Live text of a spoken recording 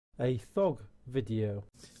a thog video.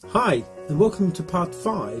 Hi, and welcome to part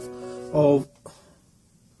 5 of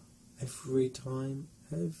Every Time.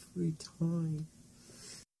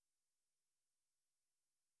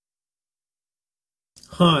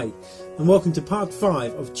 Hi, and welcome to part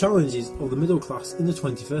 5 of Challenges of the Middle Class in the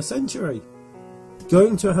 21st Century.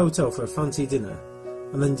 Going to a hotel for a fancy dinner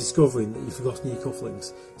and then discovering that you've forgotten your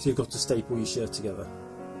cufflinks, so you've got to staple your shirt together.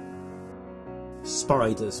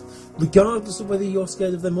 Spiders. Regardless of whether you're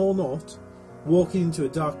scared of them or not, walking into a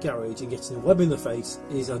dark garage and getting a web in the face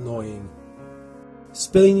is annoying.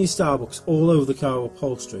 Spilling your Starbucks all over the car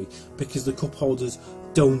upholstery because the cup holders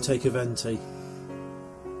don't take a venti.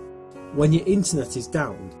 When your internet is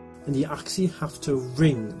down and you actually have to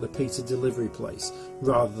ring the pizza delivery place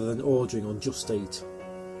rather than ordering on Just Eat.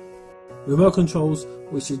 Remote controls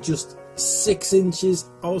which are just 6 inches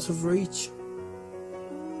out of reach.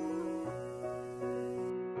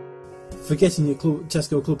 Forgetting your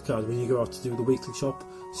Tesco club card when you go out to do the weekly shop,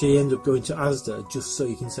 so you end up going to Asda just so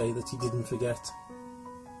you can say that you didn't forget.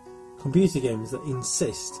 Computer games that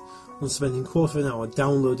insist on spending quarter of an hour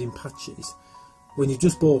downloading patches when you've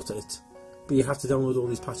just bought it, but you have to download all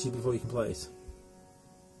these patches before you can play it.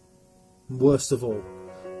 And worst of all,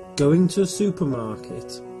 going to a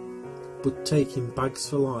supermarket but taking bags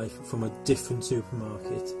for life from a different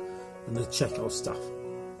supermarket and the checkout staff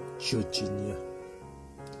judging you.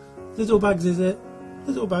 Little bags, is it?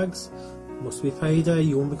 Little bags. Must be payday.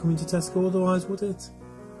 You won't be coming to Tesco otherwise, would it?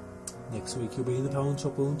 Next week you'll be in the pound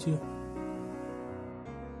shop, won't you?